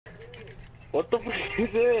What the fuck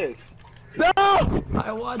is this? No!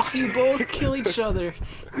 I watched you both kill each other.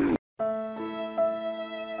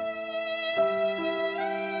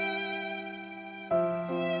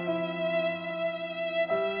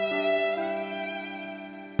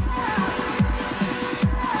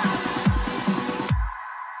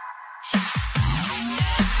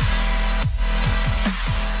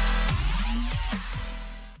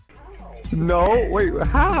 No, wait,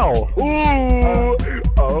 how? Ooh!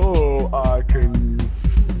 Oh, I can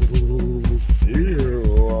see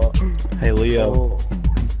you. Hey, Leo.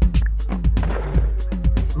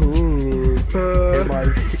 Ooh, am I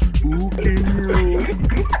spooking you?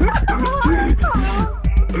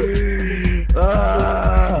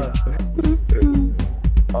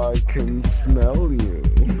 I can smell you.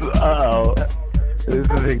 Uh-oh. This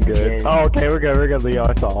isn't good. Oh, okay, we're good, Leo,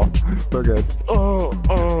 it's all. We're good. Oh.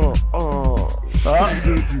 Oh,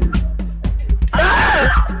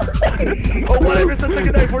 what? I missed the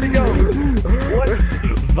second knife. Where'd he go?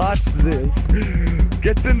 What? Watch this.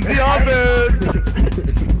 Gets in the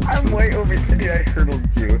oven. I'm way over here. I hurdled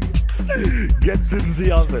you. Gets in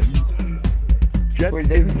the oven. Gets Wait, in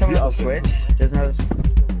didn't someone the else oven. switch? Just notice.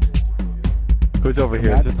 Who's over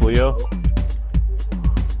here? Is this Leo?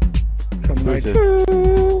 Come Who's right this?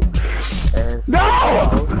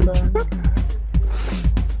 No!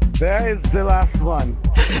 There is the last one.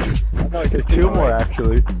 There's two more,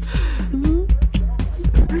 actually.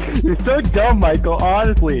 You're so dumb, Michael,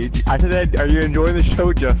 honestly. I said, are you enjoying the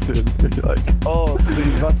show, Justin? You're like, Oh, so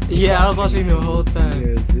you must be Yeah, I was watching the whole time.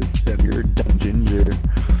 Resistant. you're a dumb ginger.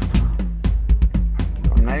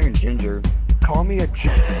 I'm not even ginger. Call me a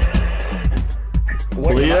ginger.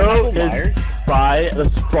 Wait, Leo am I Michael is Myers? by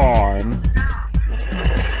the spawn.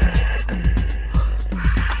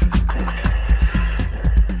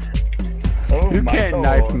 Oh, You can't Michael.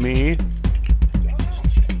 knife me.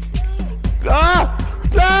 Ah!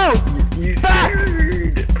 No! You Back!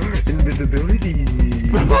 scared. Invisibility.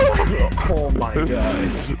 Oh my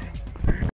gosh.